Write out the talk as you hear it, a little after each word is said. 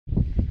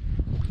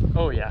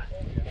Oh yeah.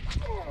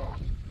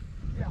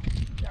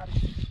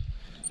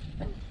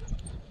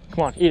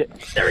 Come on, eat it.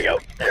 There we go.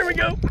 There we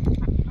go.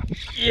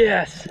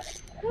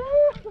 Yes.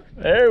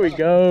 There we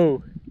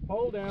go.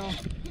 Hold down.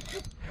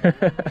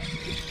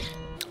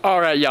 All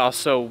right, y'all.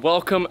 So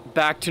welcome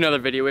back to another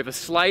video. We have a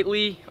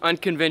slightly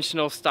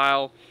unconventional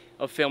style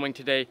of filming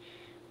today.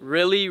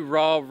 Really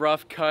raw,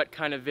 rough cut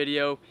kind of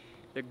video.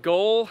 The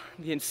goal,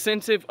 the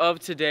incentive of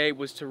today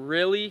was to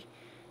really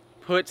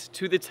put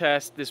to the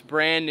test this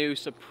brand new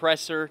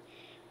Suppressor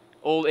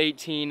Old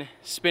 18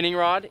 spinning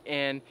rod,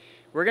 and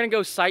we're gonna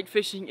go sight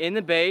fishing in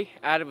the bay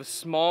out of a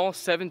small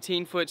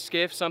 17-foot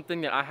skiff,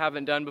 something that I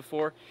haven't done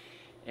before.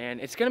 And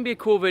it's gonna be a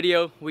cool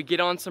video. We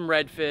get on some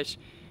redfish,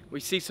 we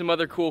see some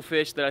other cool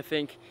fish that I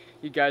think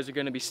you guys are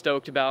gonna be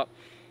stoked about.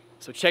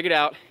 So check it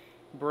out,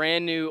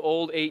 brand new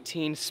Old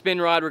 18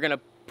 spin rod. We're gonna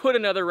put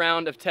another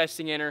round of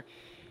testing in her.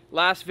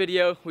 Last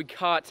video, we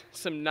caught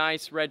some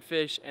nice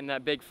redfish and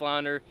that big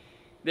flounder.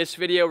 This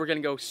video, we're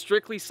gonna go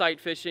strictly sight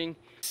fishing,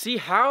 see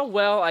how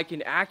well I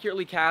can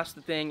accurately cast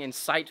the thing and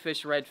sight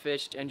fish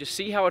redfish, and just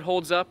see how it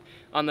holds up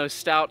on those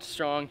stout,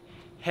 strong,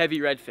 heavy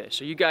redfish.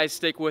 So you guys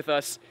stick with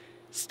us,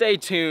 stay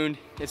tuned,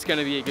 it's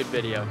gonna be a good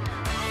video.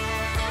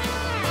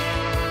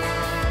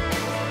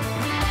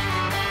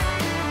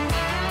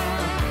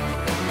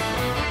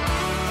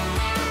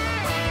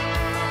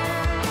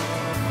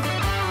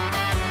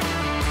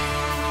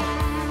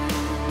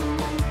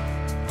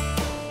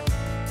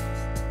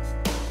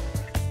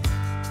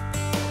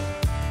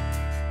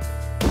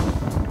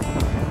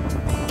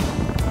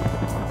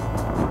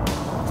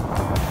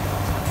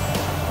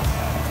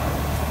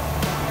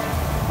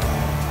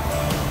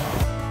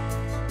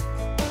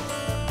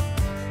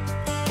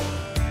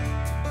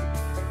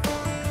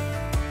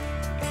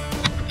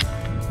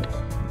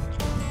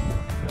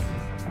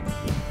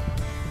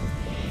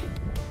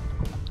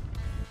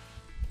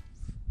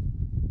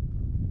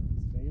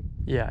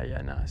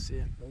 Yeah, no, I see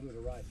it. Go to the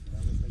right. I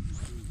don't think you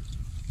see it.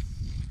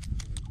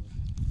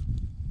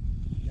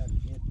 You got a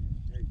dent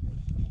there.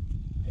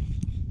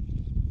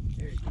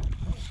 There you go. There you go.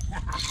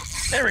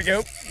 There we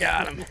go,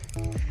 got him.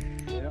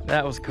 Yep.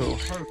 That was cool.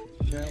 Perfect.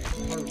 That was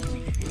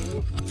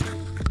perfect.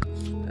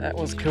 That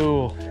was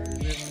cool.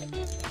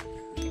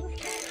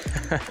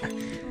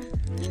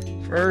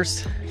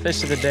 First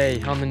fish of the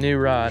day on the new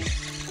rod.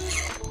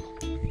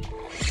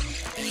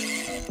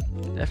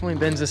 Definitely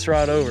bends this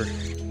rod over.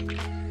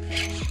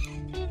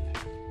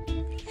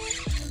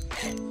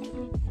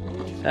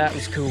 That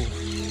was cool.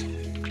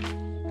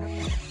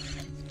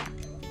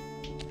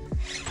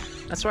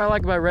 That's what I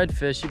like about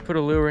redfish. You put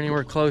a lure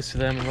anywhere close to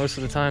them, and most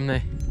of the time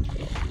they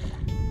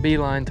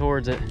beeline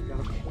towards it.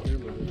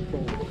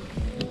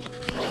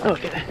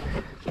 Okay.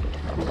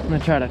 I'm gonna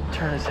try to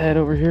turn his head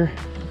over here.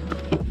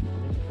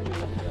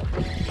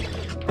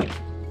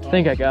 I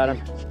think I got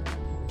him.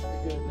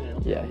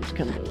 Yeah, he's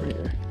coming over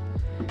here.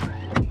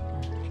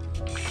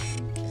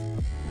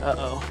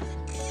 Uh-oh.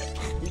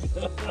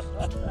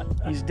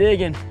 He's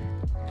digging.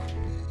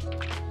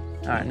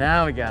 All right,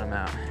 now we got him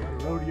out.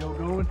 Got a rodeo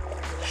going?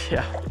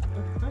 Yeah.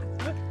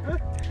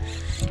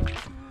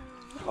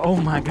 Oh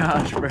my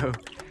gosh, bro.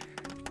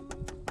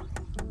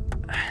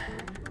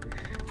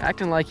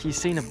 Acting like he's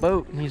seen a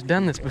boat and he's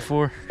done this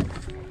before.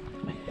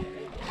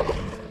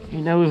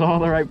 He knows all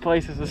the right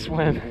places to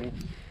swim.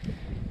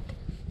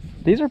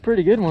 These are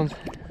pretty good ones.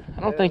 I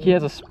don't think he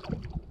has a,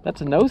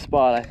 that's a no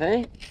spot, I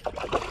think.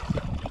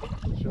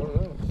 Sure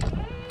enough.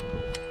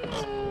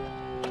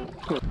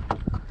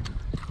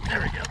 There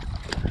we go.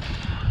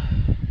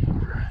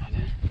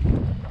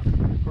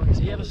 Does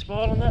he have a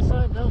spot on that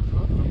side? No.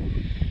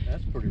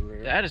 That's pretty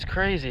rare. That is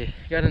crazy.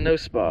 Got a no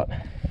spot.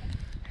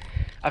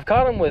 I've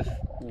caught him with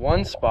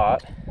one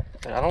spot,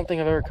 and I don't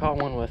think I've ever caught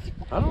one with.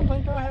 I don't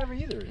think I have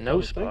either.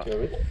 No spot. Think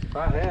of it. If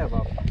I have,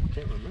 I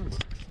can't remember.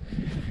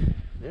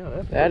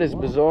 Yeah, that is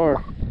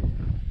bizarre.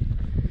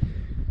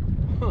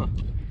 Huh.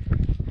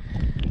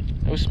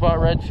 No spot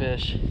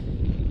redfish.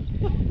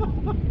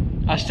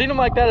 I've seen them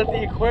like that at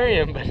the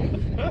aquarium, but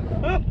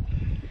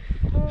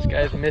this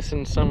guy's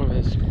missing some of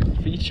his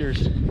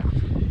features.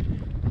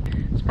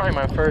 It's probably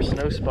my first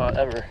no spot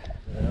ever.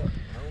 Yeah, I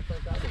don't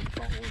think I've been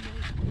caught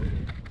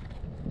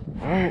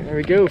one. All right, there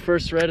we go.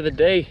 First red of the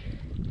day.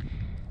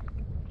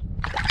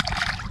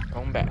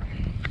 Going back.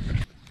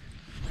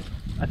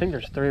 I think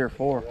there's 3 or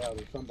 4. Yeah,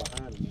 there's some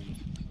behind him.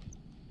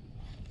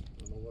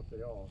 I don't know what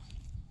they are.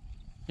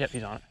 Yep,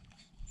 he's on it.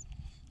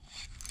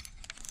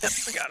 Yep,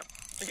 I got him.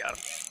 I got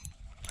him.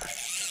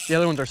 The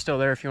other ones are still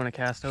there if you want to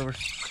cast over.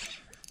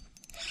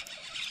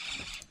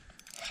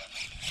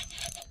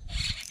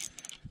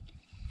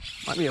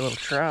 Might be a little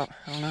trout,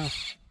 I don't know.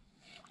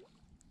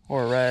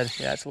 Or a red.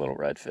 Yeah, it's a little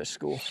redfish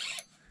school.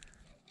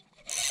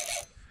 I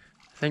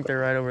think they're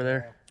right over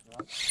there.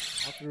 I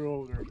threw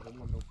over there, but I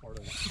wasn't no part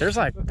of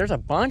it. There's a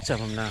bunch of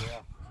them now.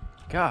 Yeah.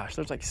 Gosh,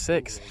 there's like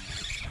 6.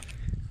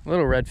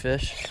 Little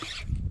redfish.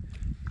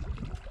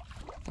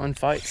 One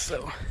fight,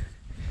 so.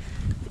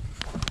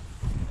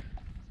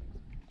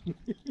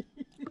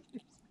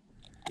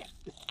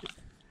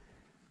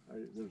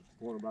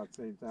 Going about the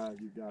same size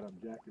you got I'm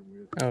jacking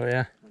with. Oh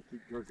yeah. I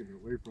keep jerking it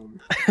away from me.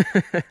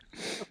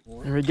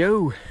 There we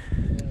go.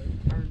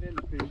 Turned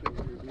into fish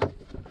over here, dude.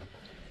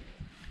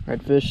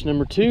 Redfish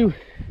number 2.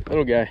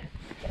 Little guy.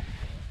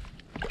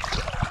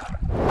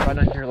 Right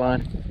on your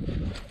line.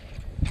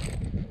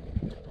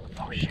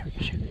 Oh shoot,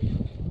 shoot.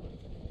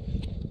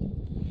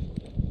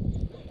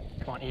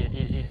 Come on, eat it,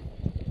 eat it, eat it.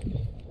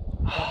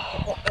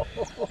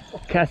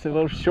 Cast it a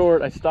little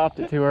short. I stopped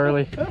it too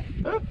early.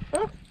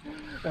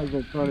 That's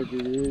been funny to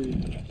you.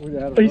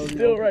 He's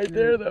still right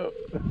there though.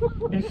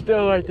 He's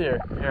still right there.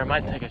 Here, I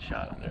might take a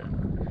shot on there.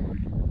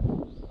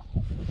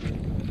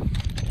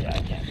 Yeah, I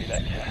can't do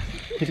that cast.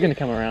 He's gonna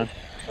come around.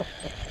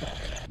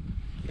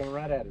 Coming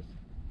right at us.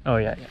 Oh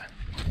yeah, yeah.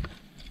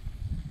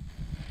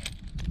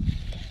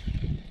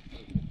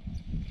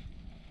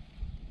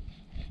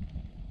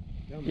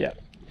 Yeah.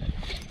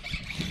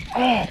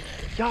 Oh,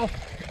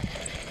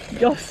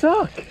 y'all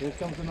suck. Here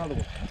comes another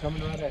one.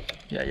 Coming right at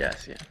you. Yeah,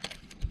 yes, yeah.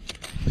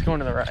 It's going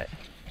to the right.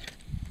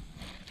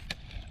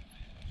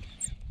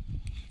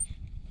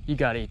 You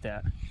gotta eat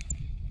that.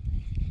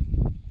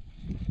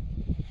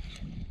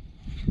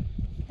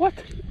 What?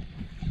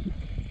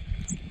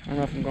 I don't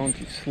know if I'm going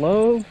too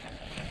slow.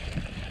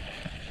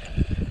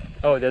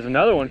 Oh, there's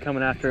another one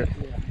coming after it.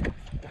 Yeah.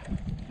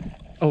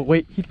 Oh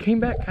wait, he came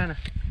back kind of.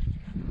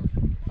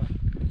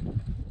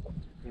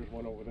 There's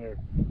one over there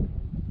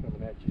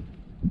coming at you.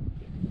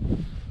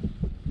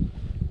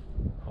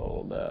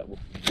 Hold up.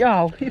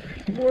 Golly,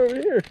 more over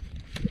here.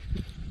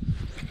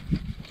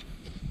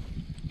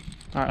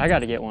 All right, I got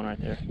to get one right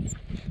there.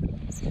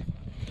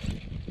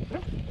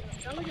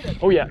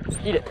 Oh yeah,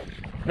 eat it.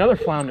 Another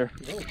flounder.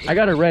 I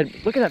got a red.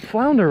 Look at that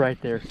flounder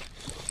right there.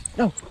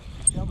 No.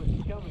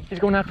 He's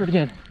going after it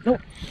again. No.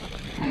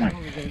 Oh my.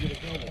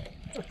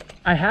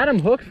 I had him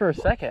hooked for a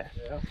second.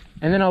 Yeah.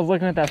 And then I was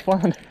looking at that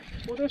flounder.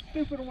 Well, this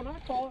stupid one I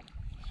caught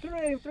threw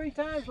at him 3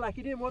 times like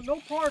he didn't want no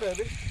part of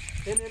it.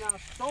 And then I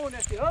was throwing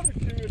at the other 2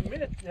 in a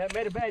minute that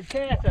made a bad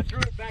cast. I threw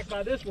it back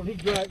by this one. He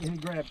grabbed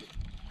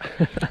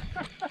it.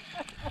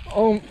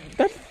 Oh,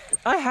 that's.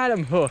 I had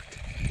him hooked.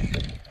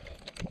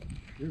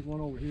 There's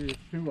one over here.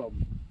 2 of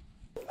them.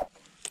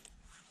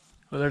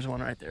 Oh, there's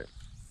one right there.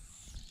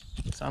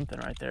 Something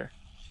right there.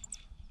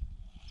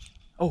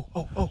 Oh,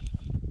 oh, oh.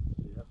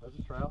 Yeah, that's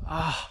a trout.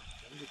 Ah.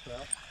 That's a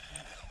trout.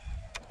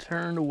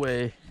 Turned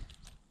away.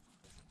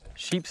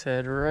 Sheep's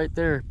head right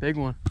there. Big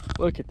one.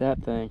 Look at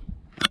that thing.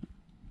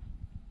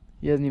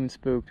 He hasn't even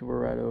spooked. We're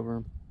right over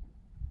him.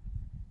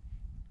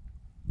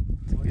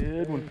 It's a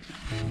good one.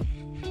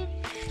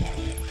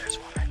 There's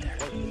one right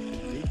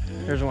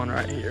there. There's one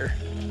right here.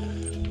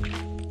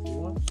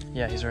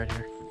 Yeah, he's right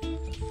here.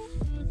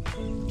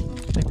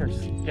 I think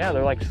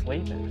they're like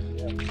sleeping.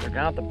 Yeah. They're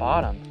down at the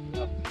bottom.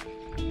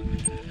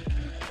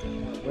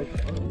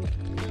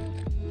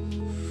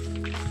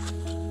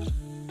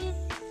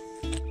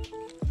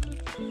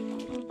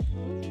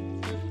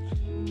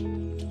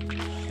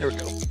 There we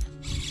go.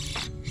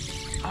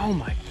 Oh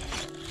my.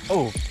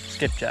 Oh,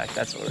 skipjack.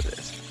 That's what it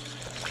is.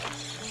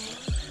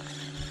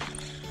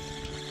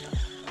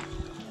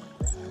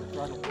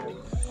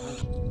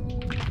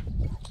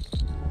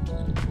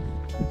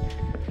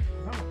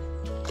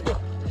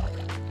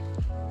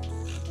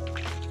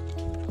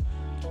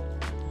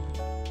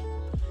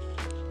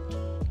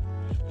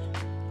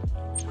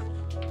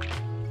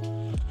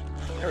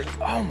 There we go.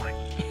 Oh my.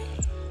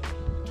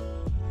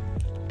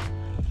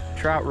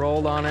 Trout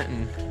rolled on it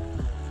and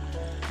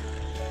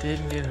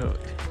didn't get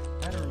hooked.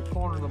 Had her in the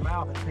corner of the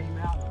mouth. It came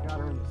out and got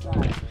her in the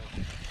side.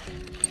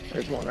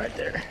 There's one right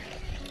there.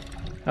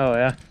 Oh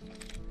yeah.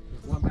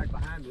 There's one back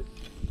behind it.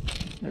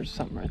 There's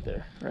something right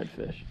there.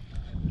 Redfish.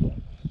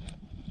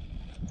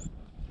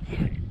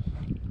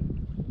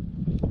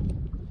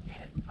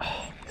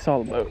 Oh, he saw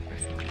the boat.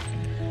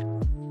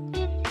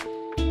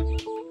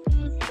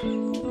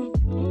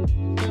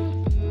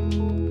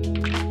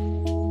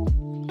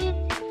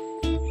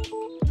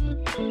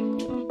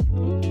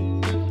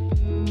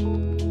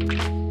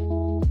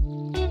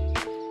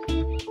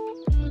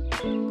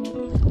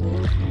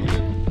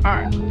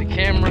 Alright, the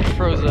camera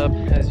froze up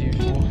as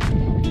usual.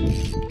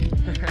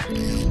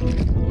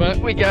 But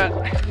we got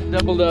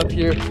doubled up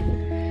here.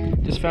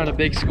 Just found a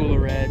big school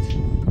of reds.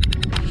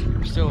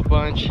 There's still a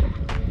bunch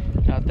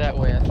out that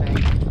way, I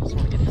think. Just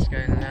want to get this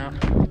guy in and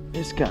out.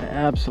 This guy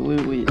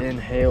absolutely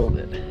inhaled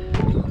it.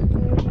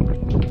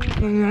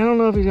 And I don't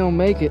know if he's gonna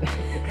make it.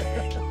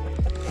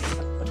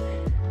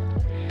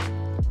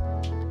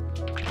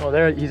 Oh,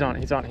 there, he's on it,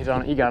 he's on it, he's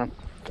on it. He got him.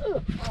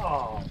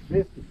 Oh,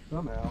 missed it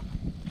somehow.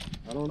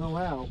 I don't know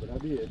how, but I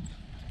did.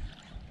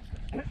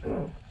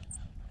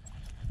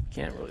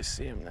 Can't really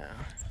see him now.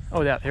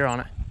 Oh, yeah, they're on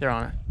it. They're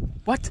on it.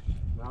 What?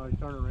 Now he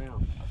turned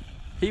around.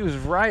 He was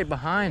right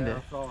behind it.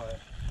 I saw it.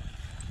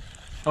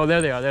 Oh,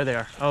 there they are. There they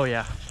are. Oh,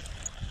 yeah.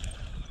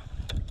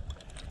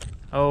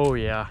 Oh,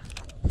 yeah.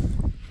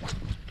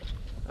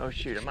 Oh,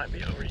 shoot. It might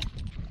be over. There's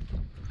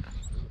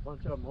a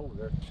bunch of them over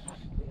there.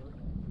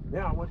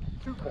 Now I went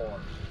too far.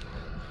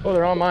 Oh,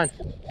 they're on mine.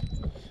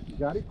 You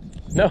got it?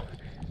 No.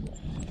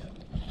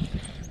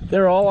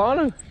 They're all on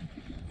him.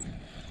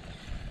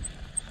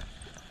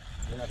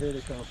 Yeah, here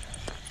they come.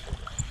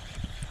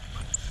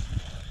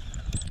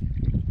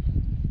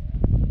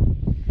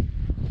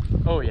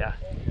 Oh yeah.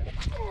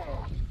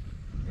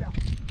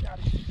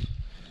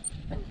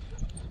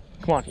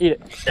 Come on, eat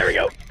it. There we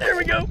go. There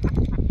we go.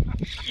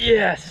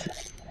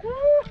 Yes.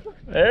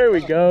 There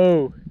we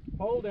go.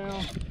 Hold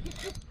down.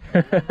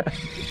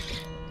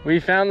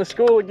 We found the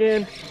school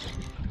again.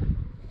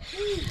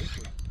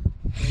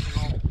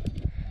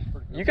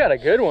 You got a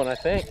good one, I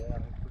think.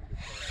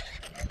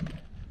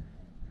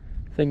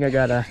 I think I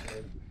got a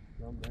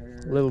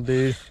little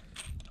dude.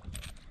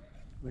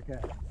 Look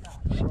at it.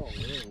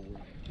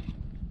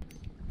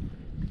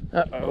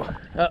 Uh-oh.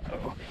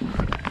 Uh-oh.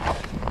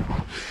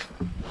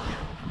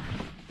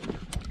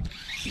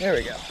 There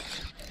we go.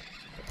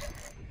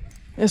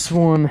 This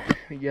one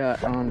we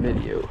got on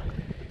video.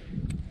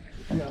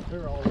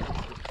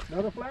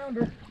 Another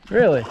flounder.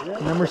 Really? Yeah.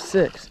 Number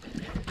 6.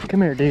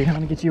 Come here, dude. I'm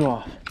gonna get you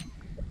off.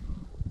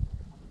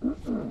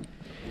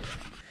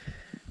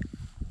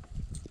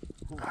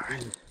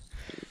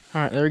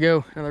 Alright, there we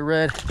go. Another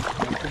red.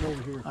 Come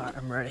over here. Alright,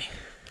 I'm ready.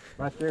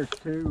 Right there's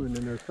 2, and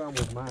then there's some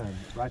with mine.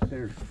 Right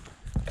there.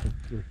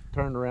 Just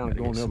turned around and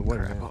going the other way.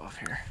 Crap off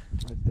here.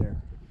 Right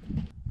there.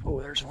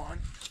 Oh, there's one.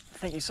 I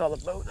think you saw the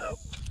boat though.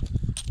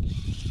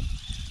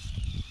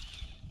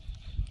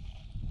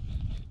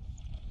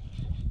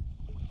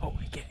 Oh,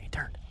 he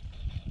turned.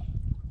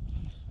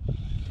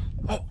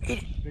 Oh,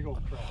 eat it. Big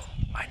old trout.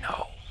 I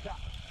know.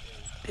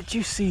 Did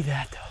you see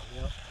that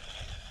though? Yep.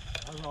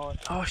 I saw it.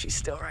 Oh, she's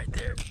still right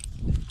there.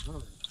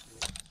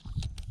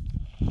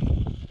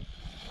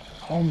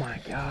 Oh my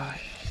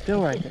gosh,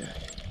 still right there.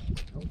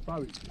 That was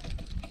probably,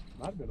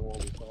 might have been the one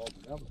we saw,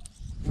 but that was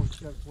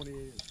 27, 28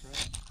 inch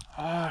trout.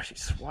 Oh, she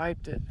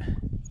swiped it.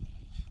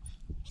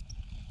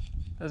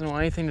 Doesn't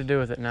want anything to do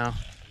with it now.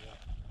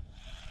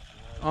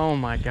 Oh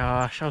my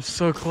gosh, I was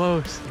so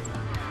close.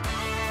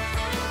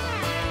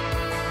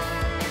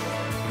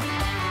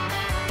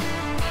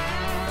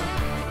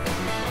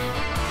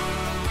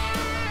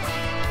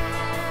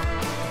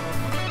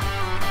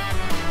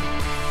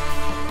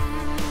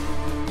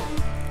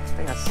 I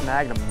think I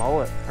snagged a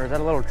mullet, or is that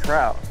a little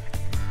trout?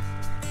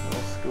 A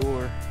little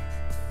schooler.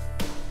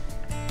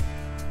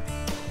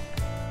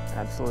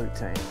 Absolute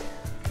tank.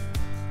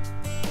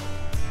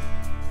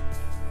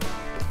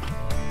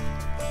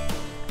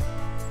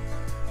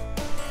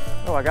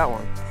 Oh, I got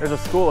one. There's a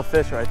school of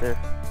fish right there.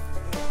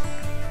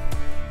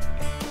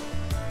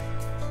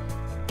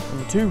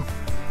 Number 2.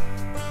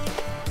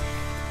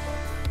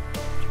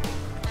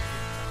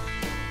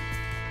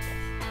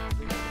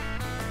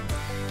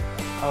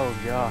 Oh,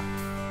 God.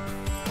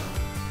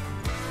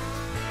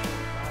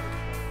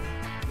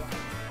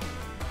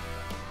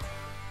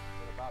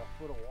 About a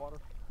foot of water.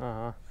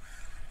 Uh-huh.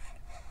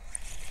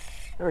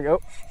 There we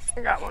go.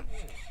 I got one.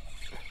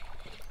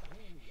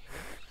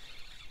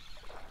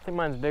 I think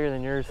mine's bigger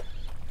than yours.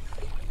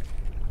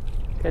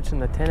 Catching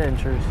the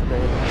 10-inchers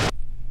today.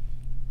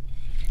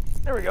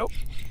 There we go.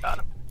 Got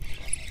him.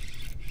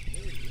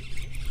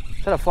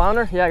 Is that a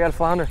flounder? Yeah, I got a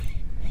flounder.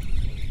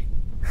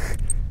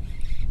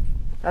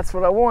 That's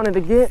what I wanted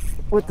to get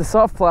with the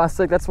soft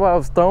plastic. That's why I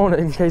was throwing it,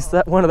 in case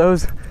that one of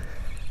those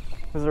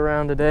was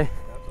around today.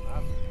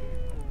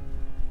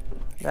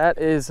 That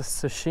is a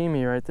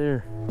sashimi right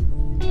there.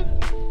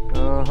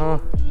 Uh-huh.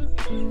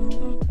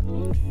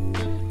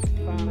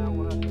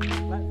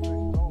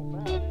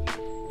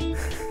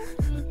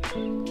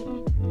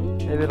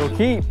 Maybe it'll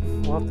keep.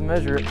 We'll have to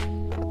measure it.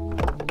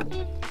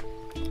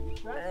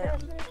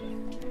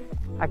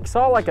 I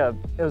saw like it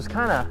was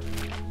kind of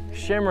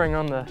shimmering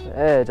on the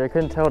edge. I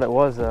couldn't tell what it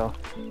was though.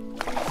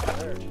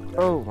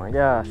 Oh my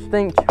gosh,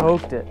 thing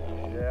choked it.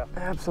 Yeah.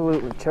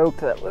 Absolutely choked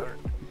that lure.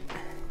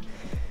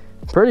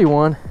 Pretty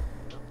one.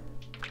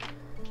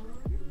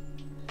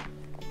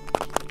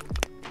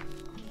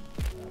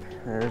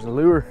 There's a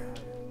lure.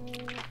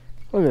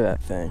 Look at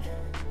that thing.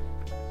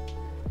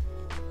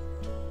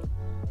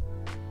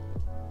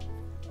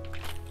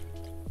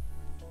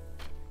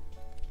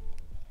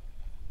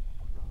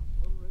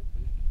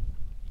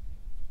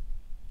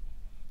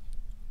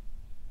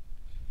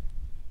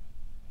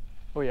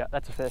 Oh yeah,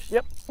 that's a fish.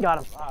 Yep, got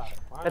him.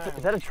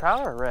 Is that a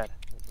trout or a red?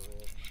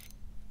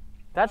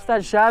 That's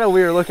that shadow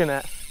we were looking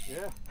at.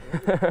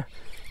 Yeah.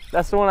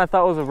 That's the one I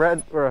thought was a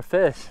red or a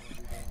fish.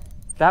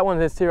 That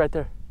one is too right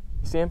there.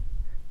 You see him?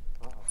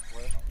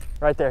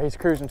 Right there, he's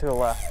cruising to the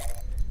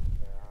left.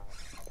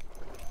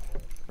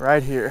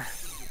 Right here.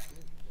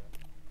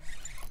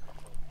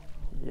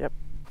 Yep,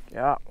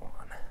 got one.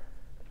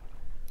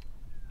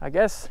 I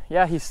guess,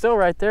 yeah, he's still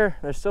right there.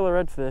 There's still a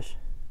redfish.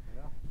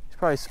 He's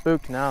probably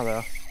spooked now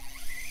though.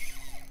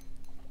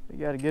 We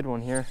got a good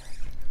one here.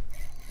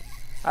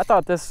 I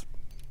thought this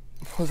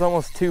was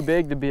almost too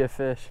big to be a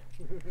fish.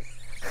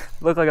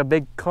 Looked like a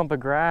big clump of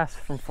grass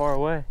from far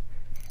away.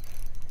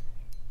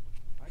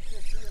 I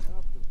can't see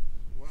enough to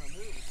where I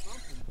knew it was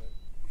something, but...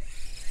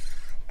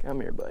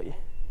 Come here, buddy.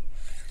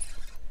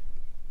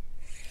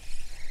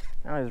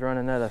 Now he's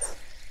running at us.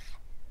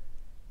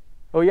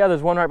 Oh yeah,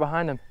 there's one right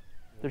behind him.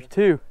 There's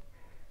 2.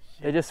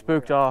 They just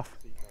spooked off.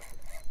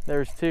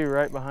 There's two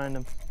right behind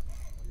him.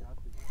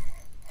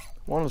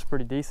 One was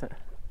pretty decent.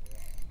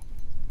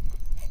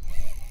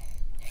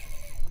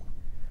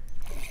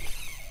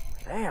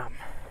 Damn.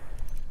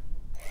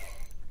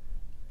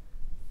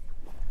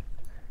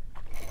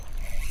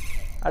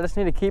 I just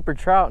need to keep her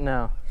trout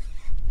now.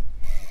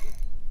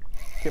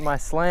 Get my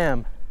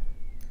slam.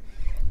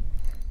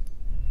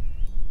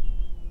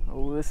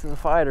 Oh, this is a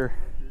fighter.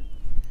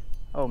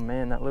 Oh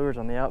man, that lure's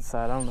on the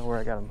outside. I don't know where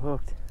I got him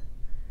hooked.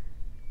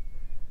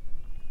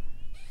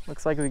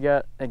 Looks like we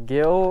got a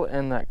gill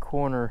and that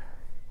corner.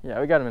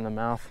 Yeah, we got him in the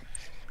mouth.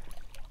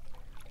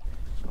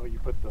 Oh, you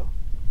put the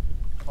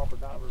copper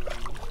diver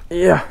on.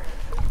 Yeah.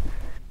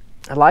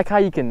 I like how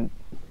you can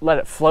let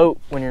it float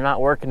when you're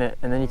not working it,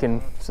 and then you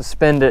can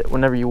suspend it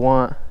whenever you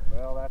want.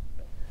 Well, that's,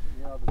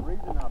 you know, the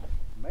reason I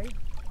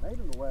made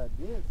them the way I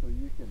did, so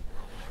you can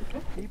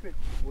keep it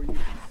where you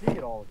can see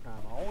it all the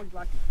time. I always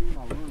like to see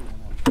my lure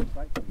when I'm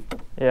sighting.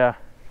 Yeah.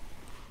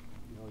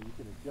 You know, you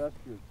can adjust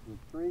your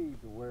retrieve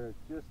to where it's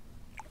just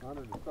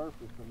under the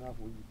surface enough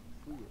where you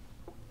can see it.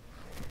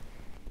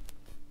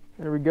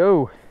 There we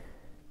go.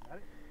 Got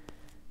it?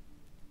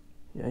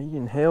 Yeah, he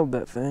inhaled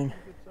that thing.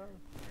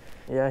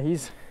 Yeah,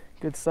 he's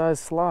good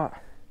sized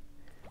slot.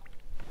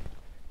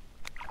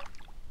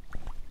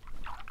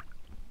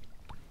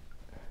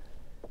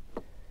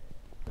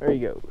 There he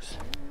goes.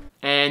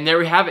 And there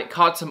we have it.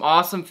 Caught some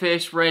awesome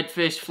fish,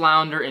 redfish,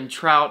 flounder, and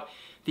trout.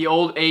 The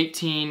old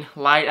 18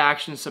 light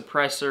action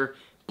suppressor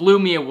blew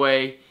me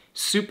away.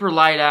 Super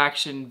light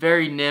action,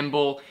 very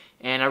nimble,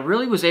 and I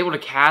really was able to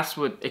cast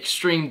with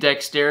extreme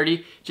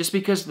dexterity just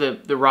because the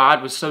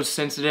rod was so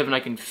sensitive and I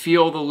can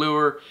feel the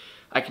lure.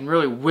 I can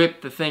really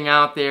whip the thing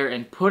out there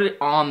and put it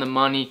on the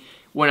money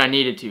when I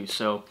needed to.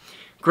 So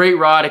great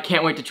rod. I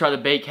can't wait to try the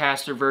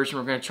baitcaster version.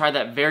 We're going to try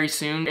that very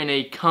soon in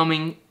a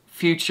coming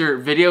future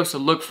video, so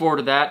look forward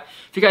to that.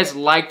 If you guys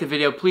liked the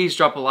video, please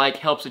drop a like.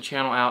 Helps the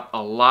channel out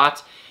a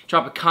lot.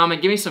 Drop a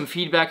comment. Give me some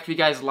feedback if you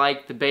guys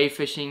like the bay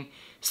fishing,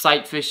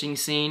 sight fishing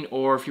scene,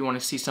 or if you want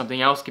to see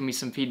something else, give me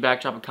some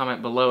feedback. Drop a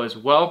comment below as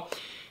well,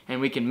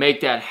 and we can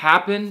make that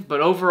happen.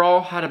 But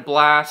overall, had a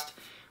blast.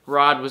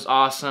 Rod was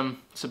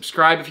awesome.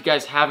 Subscribe if you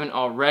guys haven't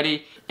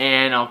already,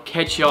 and I'll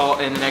catch y'all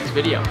in the next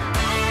video.